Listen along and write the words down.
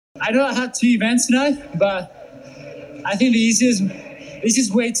I know I had two events tonight, but I think the easiest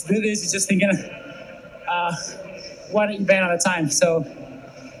way to do this is just thinking one event at a time. So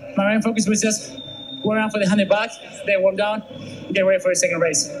my main focus was just go around for the 100 bucks, then warm down, and get ready for the second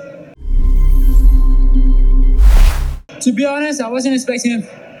race. To be honest, I wasn't expecting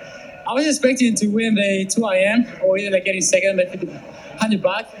to win the 2 IM or even like getting second like 100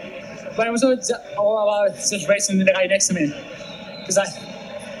 bucks, but it was all about just racing the guy next to me because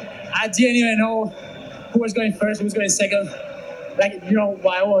I didn't even know who was going first, who was going second,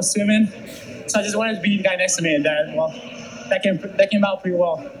 while I was swimming. So I just wanted to be the guy next to me, and that came out pretty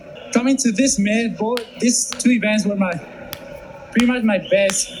well. Coming to this meet, these two events were pretty much my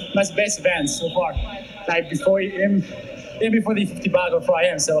best events so far. Like even before the 50 bag or 4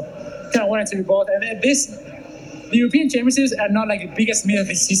 IM, so kind of wanted to do both. And the European Championships are not like the biggest meet of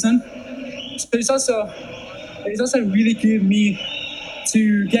the season, so it's also a really good meet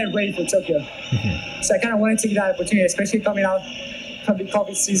to get ready for Tokyo. Mm-hmm. So I kind of wanted to take that opportunity, especially coming out from the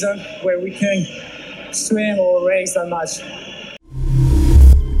COVID season where we can swim or race that much.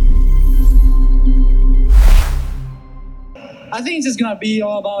 I think it's just gonna be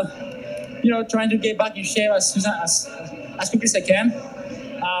all about, trying to get back in shape as quickly as I can.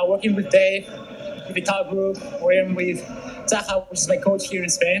 Working with Dave, with the top group, or even with Taha, which is my coach here in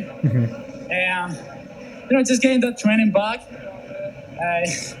Spain. Mm-hmm. And just getting that training back.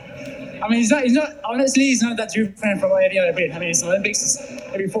 It's not that different from any other bit. I mean, it's Olympics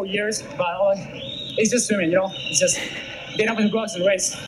every 4 years, but it's just swimming, It's just get up in the blocks and race.